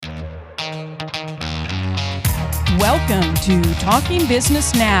Welcome to Talking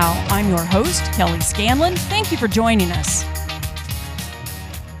Business Now. I'm your host, Kelly Scanlon. Thank you for joining us.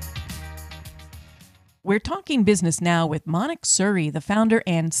 We're talking business now with Monica Suri, the founder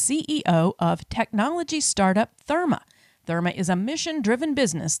and CEO of technology startup Therma. Therma is a mission-driven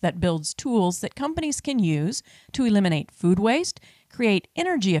business that builds tools that companies can use to eliminate food waste, create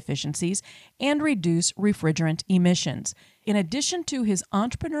energy efficiencies, and reduce refrigerant emissions. In addition to his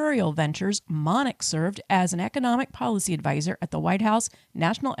entrepreneurial ventures, Monica served as an economic policy advisor at the White House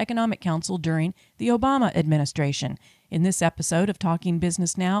National Economic Council during the Obama administration. In this episode of Talking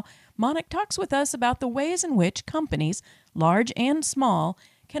Business Now, Monica talks with us about the ways in which companies, large and small,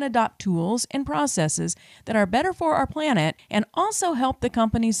 can adopt tools and processes that are better for our planet and also help the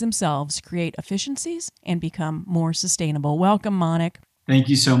companies themselves create efficiencies and become more sustainable. Welcome, Monica. Thank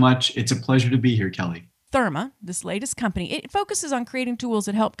you so much. It's a pleasure to be here, Kelly. Therma, this latest company, it focuses on creating tools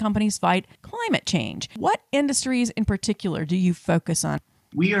that help companies fight climate change. What industries in particular do you focus on?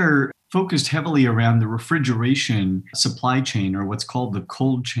 We are focused heavily around the refrigeration supply chain, or what's called the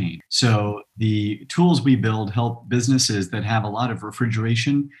cold chain. So the tools we build help businesses that have a lot of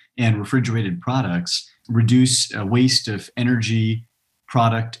refrigeration and refrigerated products reduce waste of energy,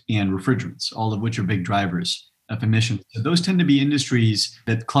 product, and refrigerants, all of which are big drivers of emissions. So those tend to be industries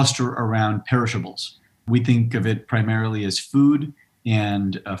that cluster around perishables. We think of it primarily as food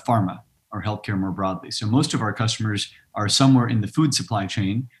and pharma, or healthcare more broadly. So most of our customers are somewhere in the food supply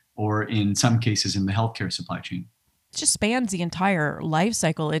chain, or in some cases in the healthcare supply chain. It just spans the entire life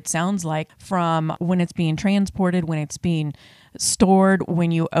cycle, it sounds like, from when it's being transported, when it's being stored,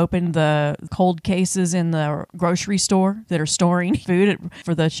 when you open the cold cases in the grocery store that are storing food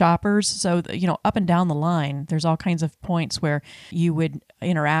for the shoppers. So, up and down the line, there's all kinds of points where you would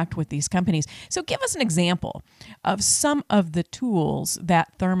interact with these companies. So give us an example of some of the tools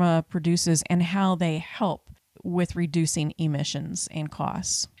that Therma produces and how they help with reducing emissions and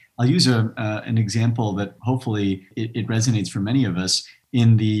costs. I'll use an example that hopefully it resonates for many of us.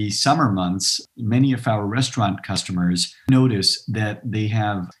 In the summer months, many of our restaurant customers notice that they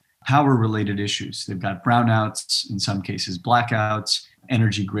have power-related issues. They've got brownouts, in some cases blackouts,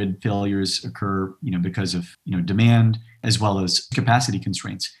 energy grid failures occur, because of demand, as well as capacity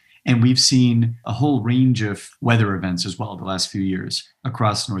constraints. And we've seen a whole range of weather events as well the last few years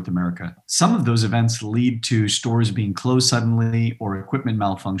across North America. Some of those events lead to stores being closed suddenly, or equipment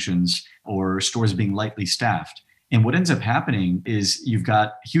malfunctions, or stores being lightly staffed. And what ends up happening is you've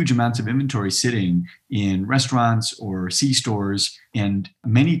got huge amounts of inventory sitting in restaurants or C-stores, and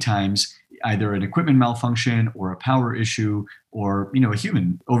many times either an equipment malfunction or a power issue or a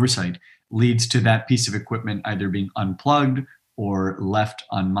human oversight leads to that piece of equipment either being unplugged or left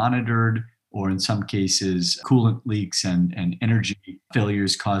unmonitored, or in some cases, coolant leaks and energy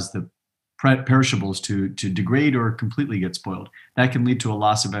failures cause the perishables to degrade or completely get spoiled. That can lead to a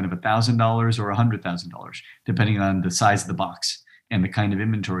loss event of $1,000 or $100,000, depending on the size of the box and the kind of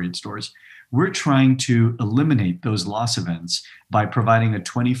inventory it stores. We're trying to eliminate those loss events by providing a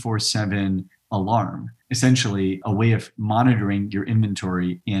 24/7 alarm, essentially a way of monitoring your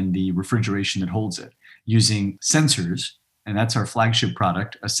inventory and the refrigeration that holds it using sensors. And that's our flagship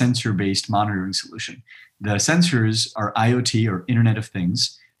product, a sensor-based monitoring solution. The sensors are IoT, or Internet of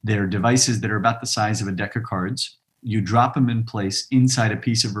Things. They're devices that are about the size of a deck of cards. You drop them in place inside a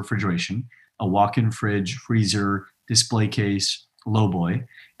piece of refrigeration, a walk-in fridge, freezer, display case, lowboy.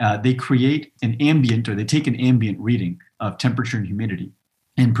 They create an ambient, or they take an ambient reading of temperature and humidity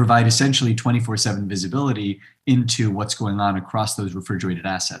and provide essentially 24/7 visibility into what's going on across those refrigerated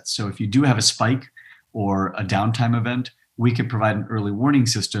assets. So if you do have a spike or a downtime event, we can provide an early warning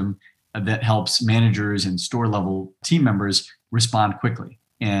system that helps managers and store level team members respond quickly,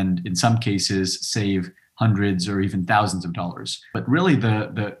 and in some cases save hundreds or even thousands of dollars. But really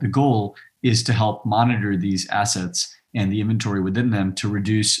the goal is to help monitor these assets and the inventory within them to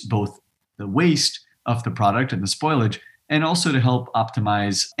reduce both the waste of the product and the spoilage, and also to help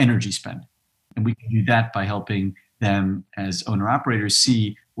optimize energy spend. And we can do that by helping them as owner-operators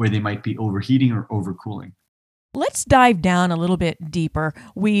see where they might be overheating or overcooling. Let's dive down a little bit deeper.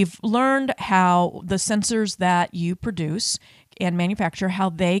 We've learned how the sensors that you produce and manufacture, how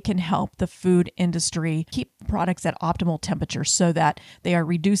they can help the food industry keep products at optimal temperature so that they are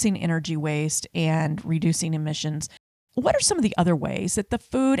reducing energy waste and reducing emissions. What are some of the other ways that the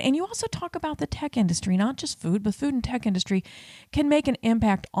food, and you also talk about the tech industry, not just food, but food and tech industry, can make an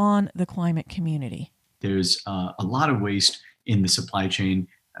impact on the climate community? There's a lot of waste in the supply chain.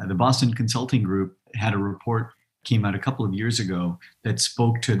 The Boston Consulting Group had a report came out a couple of years ago that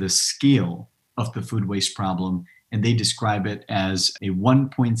spoke to the scale of the food waste problem, and they describe it as a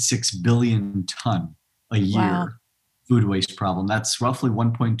 1.6 billion ton a year food waste problem. That's roughly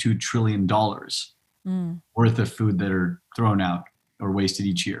 $1.2 trillion Mm. worth of food that are thrown out or wasted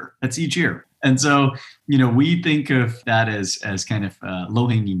each year. That's each year. And so, we think of that as kind of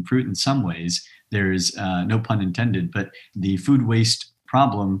low-hanging fruit in some ways. There's no pun intended, but the food waste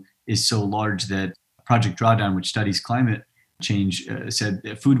problem is so large that Project Drawdown, which studies climate change, said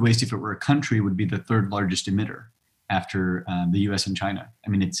that food waste, if it were a country, would be the third largest emitter after the U.S. and China. I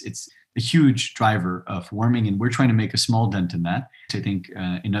mean, it's a huge driver of warming, and we're trying to make a small dent in that. I think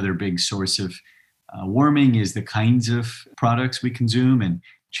another big source of warming is the kinds of products we consume and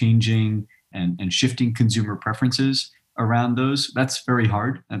changing and shifting consumer preferences around those. That's very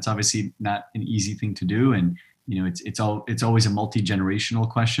hard. That's obviously not an easy thing to do. And it's always a multi-generational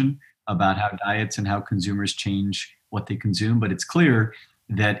question about how diets and how consumers change what they consume. But it's clear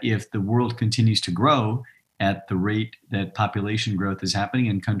that if the world continues to grow at the rate that population growth is happening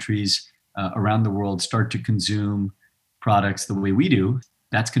and countries around the world start to consume products the way we do,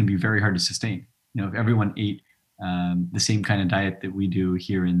 that's going to be very hard to sustain. If everyone ate the same kind of diet that we do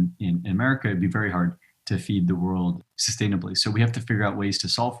here in America, it'd be very hard to feed the world sustainably. So we have to figure out ways to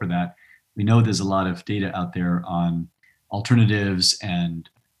solve for that. We know there's a lot of data out there on alternatives and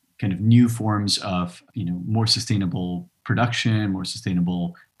kind of new forms of more sustainable production, more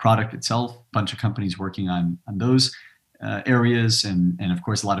sustainable product itself. A bunch of companies working on those areas, and of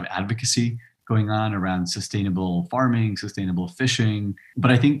course a lot of advocacy going on around sustainable farming, sustainable fishing.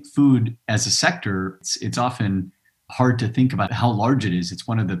 But I think food as a sector, it's often hard to think about how large it is. It's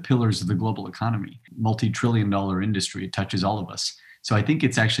one of the pillars of the global economy, multi-trillion-dollar industry. It touches all of us. So I think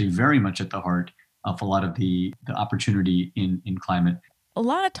it's actually very much at the heart of a lot of the opportunity in climate. A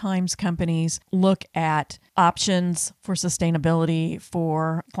lot of times companies look at options for sustainability,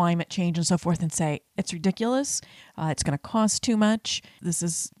 for climate change and so forth and say, it's ridiculous. It's going to cost too much. This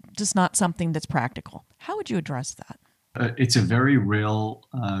is just not something that's practical. How would you address that? It's a very real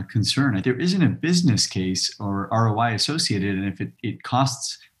concern. There isn't a business case or ROI associated, and if it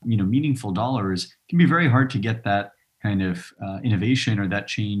costs meaningful dollars, it can be very hard to get that kind of innovation or that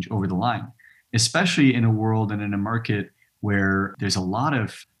change over the line, especially in a world and in a market where there's a lot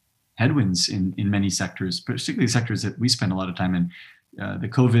of headwinds in many sectors, particularly sectors that we spend a lot of time in. The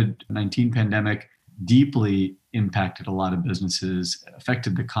COVID-19 pandemic deeply impacted a lot of businesses,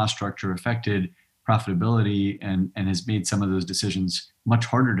 affected the cost structure, affected profitability, and has made some of those decisions much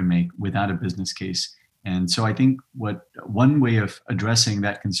harder to make without a business case. And so I think one way of addressing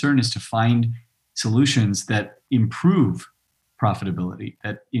that concern is to find solutions that improve profitability,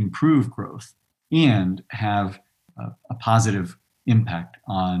 that improve growth, and have a positive impact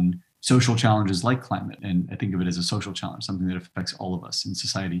on social challenges like climate. And I think of it as a social challenge, something that affects all of us in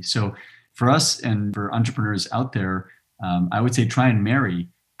society. So for us and for entrepreneurs out there, I would say try and marry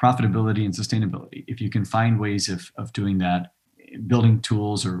profitability and sustainability. If you can find ways of doing that, building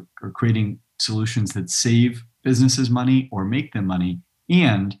tools or creating solutions that save businesses money or make them money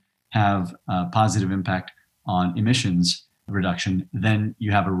and have a positive impact on emissions reduction, then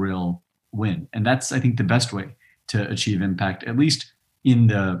you have a real win. And that's, I think, the best way to achieve impact, at least in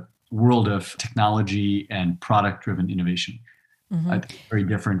the world of technology and product-driven innovation. Mm-hmm. I think it's very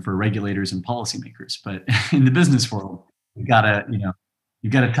different for regulators and policymakers, but in the business world, you gotta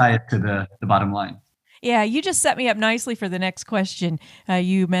tie it to the bottom line. Yeah, you just set me up nicely for the next question.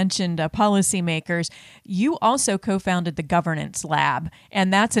 You mentioned policymakers. You also co-founded the Governance Lab,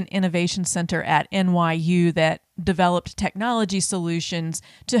 and that's an innovation center at NYU that developed technology solutions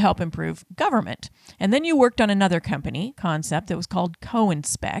to help improve government. And then you worked on another concept that was called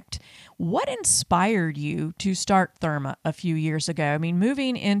Co-Inspect. What inspired you to start Therma a few years ago? I mean,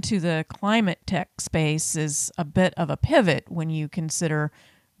 moving into the climate tech space is a bit of a pivot when you consider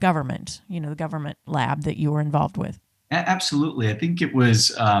government, the government lab that you were involved with. Absolutely. I think it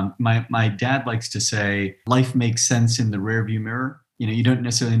was, my dad likes to say, life makes sense in the rearview mirror. You don't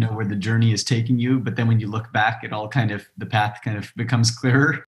necessarily know where the journey is taking you, but then when you look back, the path kind of becomes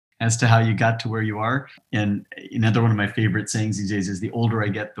clearer as to how you got to where you are. And another one of my favorite sayings these days is, the older I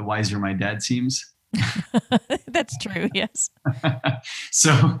get, the wiser my dad seems. That's true, yes.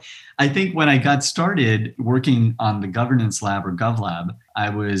 So I think when I got started working on the Governance Lab or GovLab, I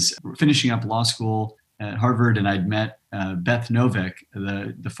was finishing up law school at Harvard, and I'd met Beth Novick,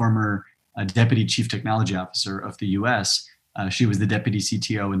 the former Deputy Chief Technology Officer of the US. She was the Deputy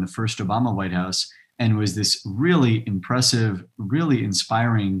CTO in the first Obama White House and was this really impressive, really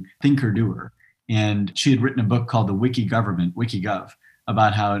inspiring thinker-doer. And she had written a book called The Wiki Government, WikiGov,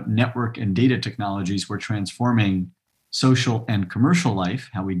 about how network and data technologies were transforming social and commercial life,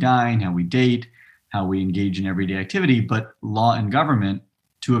 how we dine, how we date, how we engage in everyday activity, but law and government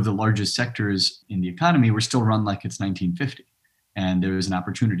two of the largest sectors in the economy, were still run like it's 1950. And there was an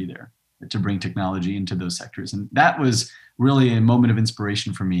opportunity there to bring technology into those sectors. And that was really a moment of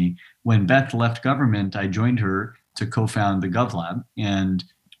inspiration for me. When Beth left government, I joined her to co-found the GovLab. And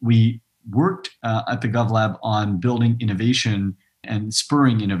we worked at the GovLab on building innovation and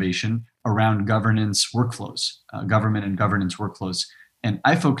spurring innovation around governance workflows, government and governance workflows. And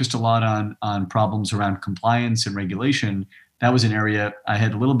I focused a lot on problems around compliance and regulation. That was an area I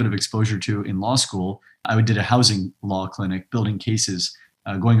had a little bit of exposure to in law school. I did a housing law clinic, building cases,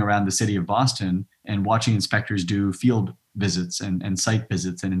 going around the city of Boston and watching inspectors do field visits and site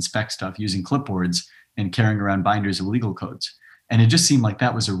visits and inspect stuff using clipboards and carrying around binders of legal codes. And it just seemed like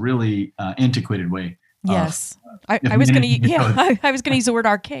that was a really antiquated way. Yes. I was going to, I was going to use the word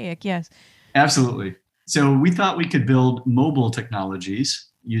archaic. Yes. Absolutely. So we thought we could build mobile technologies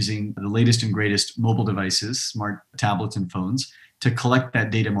using the latest and greatest mobile devices, smart tablets and phones, to collect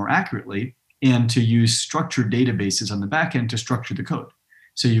that data more accurately and to use structured databases on the back end to structure the code.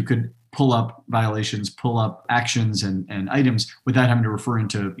 So you could pull up violations, pull up actions and items without having to refer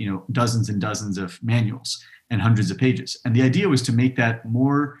into dozens and dozens of manuals and hundreds of pages. And the idea was to make that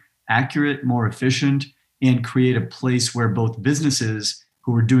more accurate, more efficient, and create a place where both businesses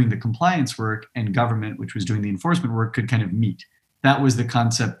who were doing the compliance work and government, which was doing the enforcement work, could kind of meet. That was the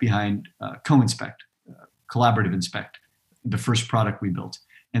concept behind Co-Inspect, Collaborative Inspect, the first product we built.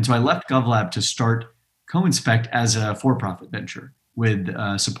 And so I left GovLab to start Co-Inspect as a for-profit venture with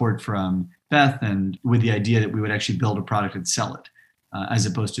support from Beth and with the idea that we would actually build a product and sell it, as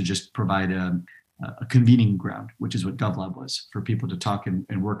opposed to just provide a convening ground, which is what GovLab was, for people to talk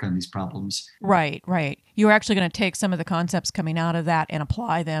and work on these problems. Right. You were actually going to take some of the concepts coming out of that and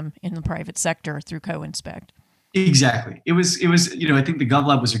apply them in the private sector through Co-Inspect. Exactly. It was, I think the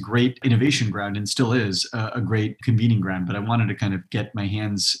GovLab was a great innovation ground and still is a great convening ground, but I wanted to kind of get my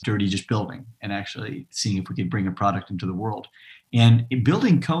hands dirty just building and actually seeing if we could bring a product into the world. And in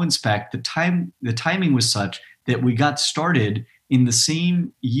building Co-Inspect, the timing was such that we got started in the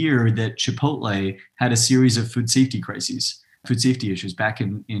same year that Chipotle had a series of food safety issues back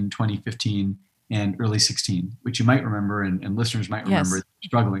in 2015 and early 16, which you might remember and listeners might remember. Yes.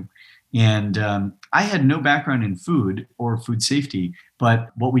 Struggling. And I had no background in food or food safety, but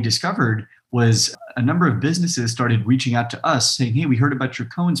what we discovered was a number of businesses started reaching out to us saying, hey, we heard about your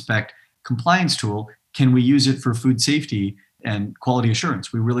Co-Inspect compliance tool. Can we use it for food safety and quality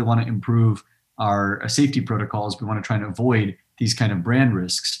assurance? We really want to improve our safety protocols. We want to try and avoid these kind of brand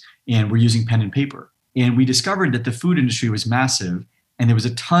risks. And we're using pen and paper. And we discovered that the food industry was massive and there was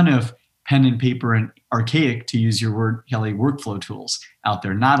a ton of pen and paper and archaic, to use your word, Kelly, workflow tools out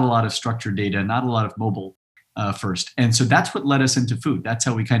there. Not a lot of structured data, not a lot of mobile first. And so that's what led us into food. That's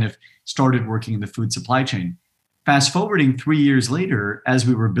how we kind of started working in the food supply chain. Fast forwarding 3 years later, as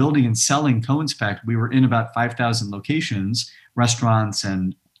we were building and selling Co-Inspect, we were in about 5,000 locations, restaurants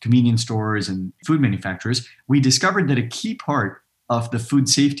and convenience stores and food manufacturers. We discovered that a key part of the food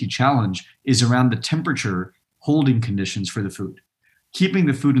safety challenge is around the temperature holding conditions for the food. Keeping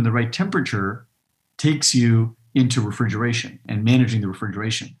the food in the right temperature takes you into refrigeration and managing the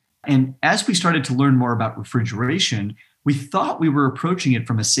refrigeration. And as we started to learn more about refrigeration, we thought we were approaching it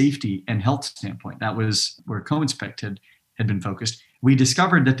from a safety and health standpoint. That was where Co-Inspect had been focused. We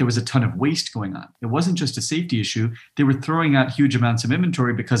discovered that there was a ton of waste going on. It wasn't just a safety issue. They were throwing out huge amounts of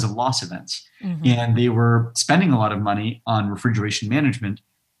inventory because of loss events. Mm-hmm. And they were spending a lot of money on refrigeration management.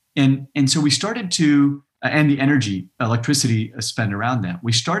 And so we started to, and the electricity spend around that.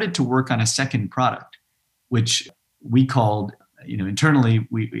 We started to work on a second product, which we called, internally,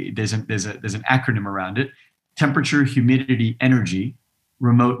 there's an acronym around it: temperature, humidity, energy,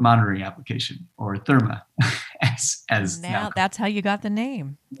 remote monitoring application, or THERMA. as now that's how you got the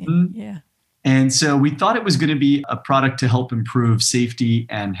name. Mm-hmm. Yeah. And so we thought it was going to be a product to help improve safety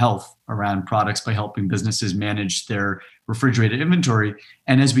and health around products by helping businesses manage their refrigerated inventory.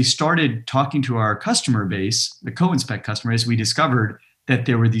 And as we started talking to our customer base, the Co-Inspect customers, we discovered that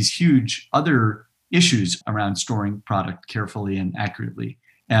there were these huge other issues around storing product carefully and accurately: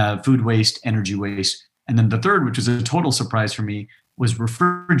 food waste, energy waste. And then the third, which was a total surprise for me, was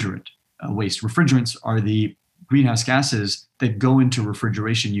refrigerant waste. Refrigerants are the greenhouse gases that go into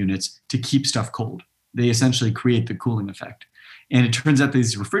refrigeration units to keep stuff cold. They essentially create the cooling effect. And it turns out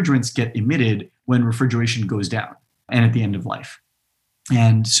these refrigerants get emitted when refrigeration goes down and at the end of life.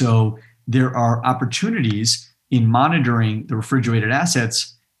 And so there are opportunities in monitoring the refrigerated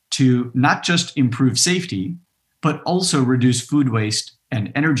assets to not just improve safety, but also reduce food waste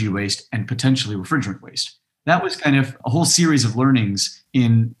and energy waste and potentially refrigerant waste. That was kind of a whole series of learnings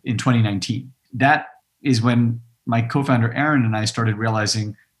in 2019. That is when my co-founder Aaron and I started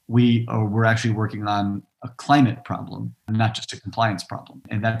realizing we're actually working on a climate problem, not just a compliance problem.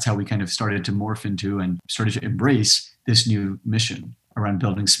 And that's how we kind of started to morph into and started to embrace this new mission around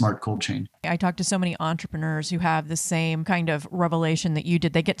building smart cold chain. I talk to so many entrepreneurs who have the same kind of revelation that you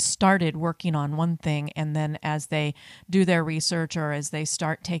did. They get started working on one thing, and then as they do their research or as they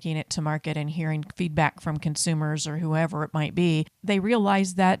start taking it to market and hearing feedback from consumers or whoever it might be, they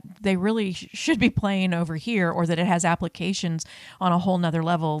realize that they really should be playing over here, or that it has applications on a whole nother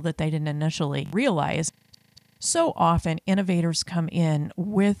level that they didn't initially realize. So often, innovators come in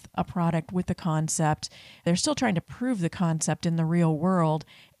with a product, with a concept. They're still trying to prove the concept in the real world,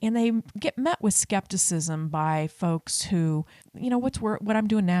 and they get met with skepticism by folks who, what I'm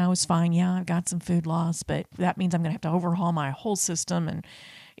doing now is fine. Yeah, I've got some food loss, but that means I'm going to have to overhaul my whole system,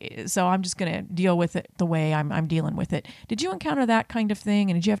 and so I'm just going to deal with it the way I'm dealing with it. Did you encounter that kind of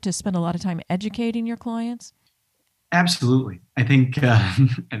thing, and did you have to spend a lot of time educating your clients? Absolutely. I think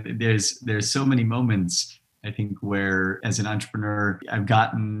there's so many moments, I think, where as an entrepreneur, I've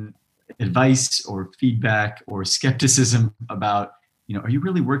gotten advice or feedback or skepticism about, are you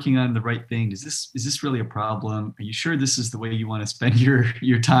really working on the right thing? Is this really a problem? Are you sure this is the way you want to spend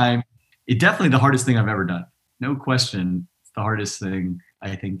your time? It's definitely the hardest thing I've ever done. No question. It's the hardest thing,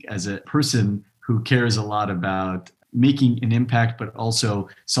 I think, as a person who cares a lot about making an impact, but also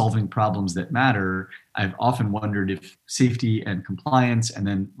solving problems that matter. I've often wondered if safety and compliance, and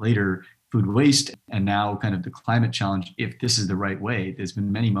then later food waste, and now kind of the climate challenge, if this is the right way. There's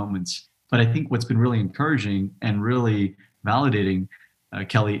been many moments. But I think what's been really encouraging and really validating,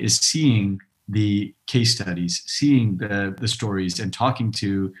 Kelly, is seeing the case studies, seeing the stories, and talking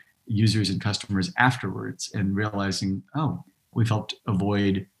to users and customers afterwards and realizing, oh, we've helped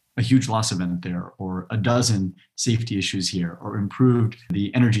avoid a huge loss event there, or a dozen safety issues here, or improved the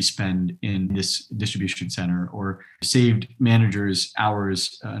energy spend in this distribution center, or saved managers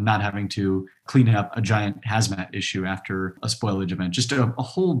hours not having to clean up a giant hazmat issue after a spoilage event. Just a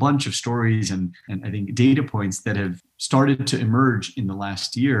whole bunch of stories and I think data points that have started to emerge in the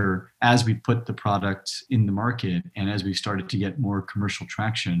last year as we put the product in the market and as we started to get more commercial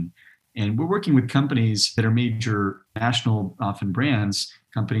traction. And we're working with companies that are major national, often brands,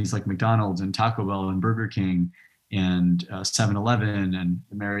 companies like McDonald's and Taco Bell and Burger King and 7-Eleven and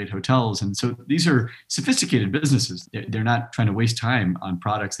the Marriott hotels. And so these are sophisticated businesses. They're not trying to waste time on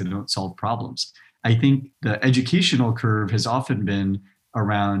products that don't solve problems. I think the educational curve has often been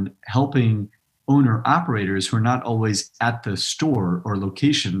around helping owner operators who are not always at the store or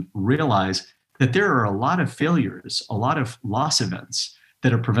location realize that there are a lot of failures, a lot of loss events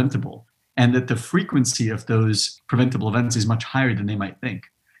that are preventable, and that the frequency of those preventable events is much higher than they might think.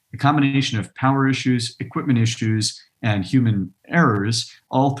 The combination of power issues, equipment issues, and human errors,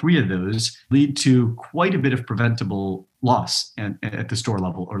 all three of those lead to quite a bit of preventable loss at the store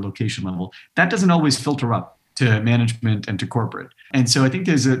level or location level. That doesn't always filter up to management and to corporate. And so I think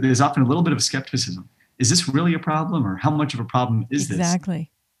there's often a little bit of skepticism. Is this really a problem, or how much of a problem is this?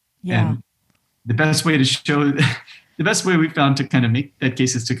 Exactly. Yeah. And the best way to show the best way we found to kind of make that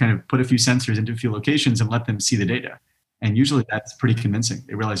case is to kind of put a few sensors into a few locations and let them see the data. And usually that's pretty convincing.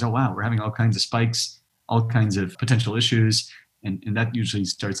 They realize, oh, wow, we're having all kinds of spikes, all kinds of potential issues. And that usually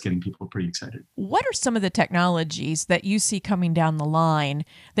starts getting people pretty excited. What are some of the technologies that you see coming down the line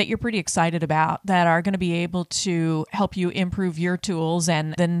that you're pretty excited about that are going to be able to help you improve your tools?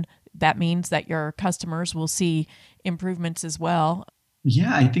 And then that means that your customers will see improvements as well.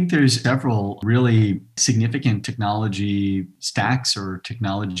 Yeah, I think there's several really significant technology stacks or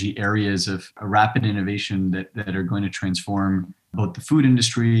technology areas of rapid innovation that are going to transform both the food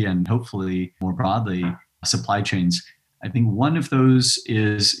industry and hopefully more broadly supply chains. I think one of those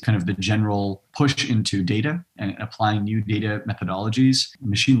is kind of the general push into data and applying new data methodologies.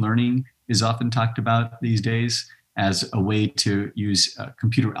 Machine learning is often talked about these days as a way to use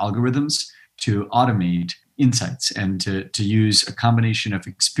computer algorithms to automate insights and to use a combination of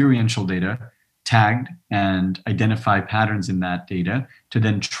experiential data tagged and identify patterns in that data to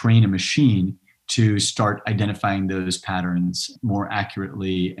then train a machine to start identifying those patterns more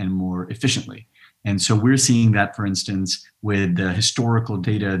accurately and more efficiently. And so we're seeing that, for instance, with the historical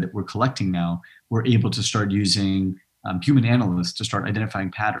data that we're collecting now, we're able to start using human analysts to start identifying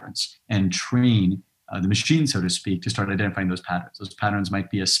patterns and train the machine, so to speak, to start identifying those patterns. Those patterns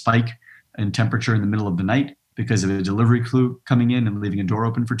might be a spike in temperature in the middle of the night because of a delivery crew coming in and leaving a door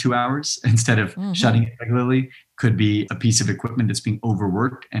open for 2 hours instead of shutting it regularly. Could be a piece of equipment that's being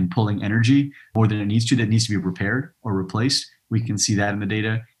overworked and pulling energy more than it needs to, that needs to be repaired or replaced. We can see that in the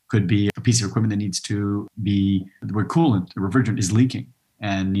data. Could be a piece of equipment that needs to be, where coolant, the refrigerant is leaking.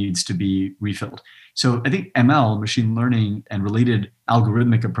 and needs to be refilled. So I think ML, machine learning, and related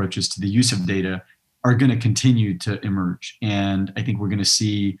algorithmic approaches to the use of data are going to continue to emerge. And I think we're going to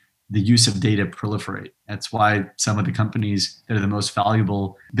see the use of data proliferate. That's why some of the companies that are the most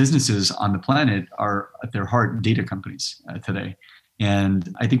valuable businesses on the planet are, at their heart, data companies today.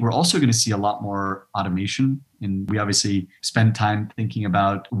 And I think we're also going to see a lot more automation. And we obviously spend time thinking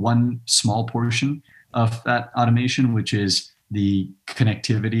about one small portion of that automation, which is the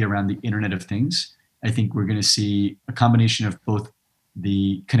connectivity around the Internet of Things. I think we're going to see a combination of both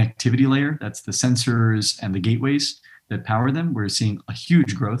the connectivity layer, that's the sensors and the gateways that power them. We're seeing a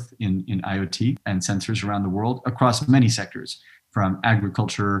huge growth in IoT and sensors around the world across many sectors, from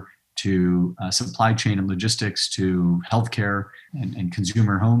agriculture to supply chain and logistics to healthcare and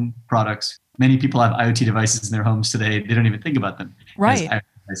consumer home products. Many people have IoT devices in their homes today. They don't even think about them as IoT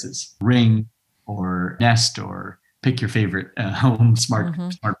devices. Ring or Nest or pick your favorite home smart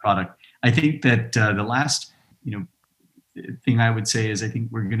product. I think that the last thing I would say is I think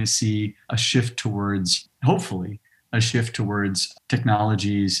we're going to see a shift towards, hopefully, a shift towards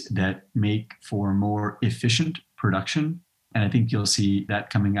technologies that make for more efficient production. And I think you'll see that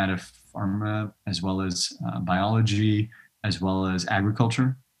coming out of pharma as well as biology, as well as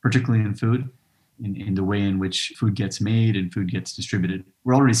agriculture, particularly in food, in the way in which food gets made and food gets distributed.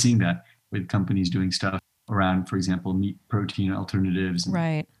 We're already seeing that with companies doing stuff around, for example, meat protein alternatives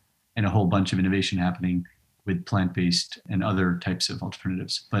and a whole bunch of innovation happening with plant-based and other types of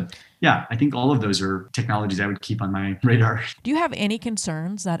alternatives. But yeah, I think all of those are technologies I would keep on my radar. Do you have any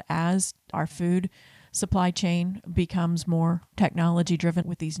concerns that as our food supply chain becomes more technology driven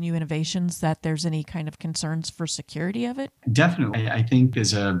with these new innovations, that there's any kind of concerns for security of it? Definitely. I think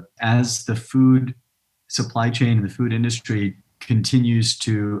as the food supply chain and the food industry continues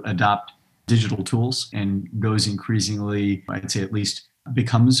to adopt digital tools and goes increasingly, I'd say at least,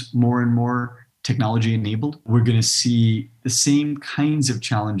 becomes more and more technology enabled, we're going to see the same kinds of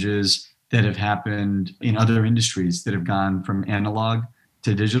challenges that have happened in other industries that have gone from analog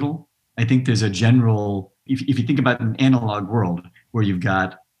to digital. I think there's a general, if you think about an analog world where you've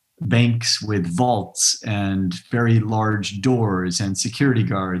got banks with vaults and very large doors and security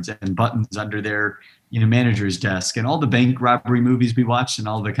guards and buttons under their manager's desk and all the bank robbery movies we watched and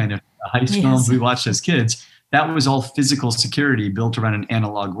all the kind of heist films we watched as kids, that was all physical security built around an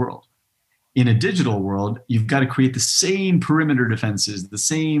analog world. In a digital world, you've got to create the same perimeter defenses, the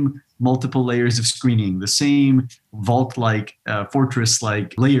same multiple layers of screening, the same vault-like,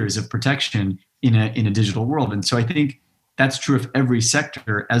 fortress-like layers of protection in a digital world. And so I think that's true of every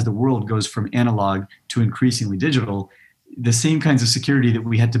sector. As the world goes from analog to increasingly digital, the same kinds of security that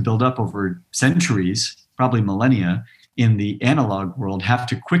we had to build up over centuries, probably millennia, in the analog world have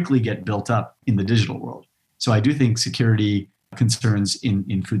to quickly get built up in the digital world. So I do think security concerns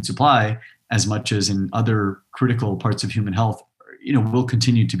in food supply, as much as in other critical parts of human health, will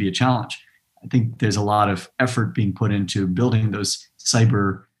continue to be a challenge. I think there's a lot of effort being put into building those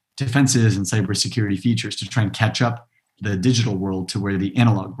cyber defenses and cybersecurity features to try and catch up the digital world to where the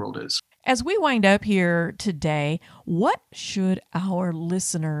analog world is. As we wind up here today, what should our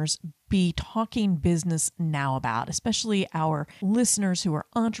listeners be talking business now about, especially our listeners who are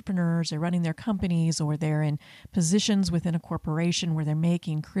entrepreneurs, they're running their companies, or they're in positions within a corporation where they're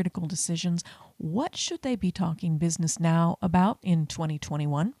making critical decisions? What should they be talking business now about in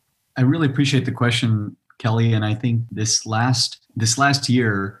 2021? I really appreciate the question, Kelly. And I think this last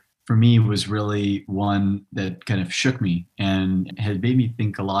year for me was really one that kind of shook me and had made me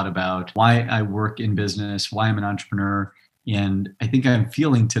think a lot about why I work in business, why I'm an entrepreneur. And I think I'm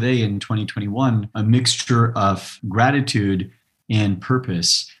feeling today in 2021 a mixture of gratitude and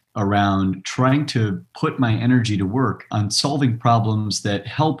purpose around trying to put my energy to work on solving problems that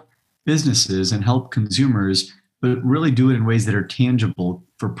help businesses and help consumers, but really do it in ways that are tangible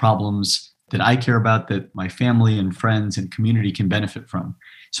for problems that I care about, that my family and friends and community can benefit from.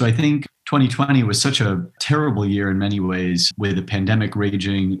 So I think 2020 was such a terrible year in many ways, with the pandemic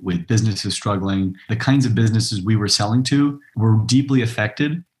raging, with businesses struggling. The kinds of businesses we were selling to were deeply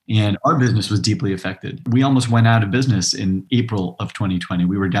affected, and our business was deeply affected. We almost went out of business in April of 2020.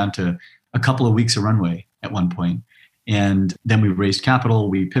 We were down to a couple of weeks of runway at one point. And then we raised capital,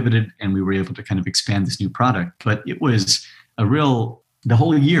 we pivoted, and we were able to kind of expand this new product. But it was the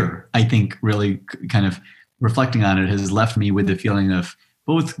whole year, I think, really kind of reflecting on it has left me with the feeling of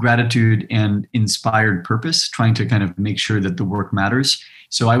both gratitude and inspired purpose, trying to kind of make sure that the work matters.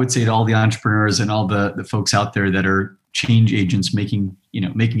 So I would say to all the entrepreneurs and all the folks out there that are change agents making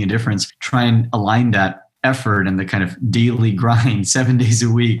a difference, try and align that effort and the kind of daily grind, 7 days a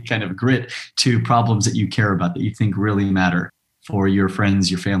week kind of grit to problems that you care about, that you think really matter for your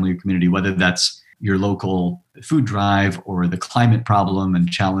friends, your family, your community, whether that's your local food drive or the climate problem and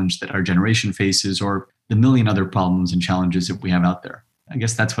challenge that our generation faces, or the million other problems and challenges that we have out there. I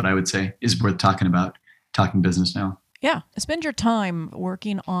guess that's what I would say is worth talking about, talking business now. Yeah. Spend your time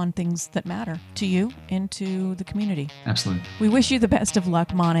working on things that matter to you and to the community. Absolutely. We wish you the best of luck,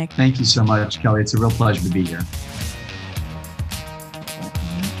 Monik. Thank you so much, Kelly. It's a real pleasure to be here.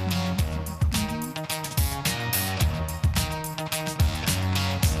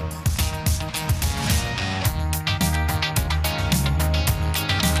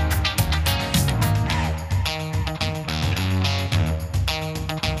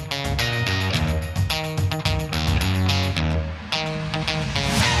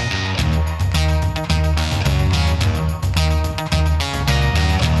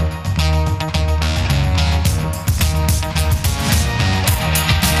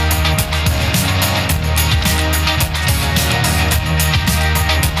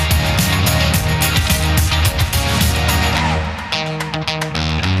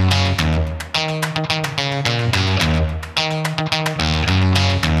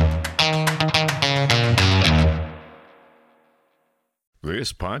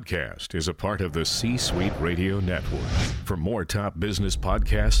 This podcast is a part of the C-Suite Radio Network. For more top business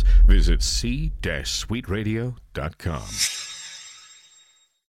podcasts, visit c-suiteradio.com.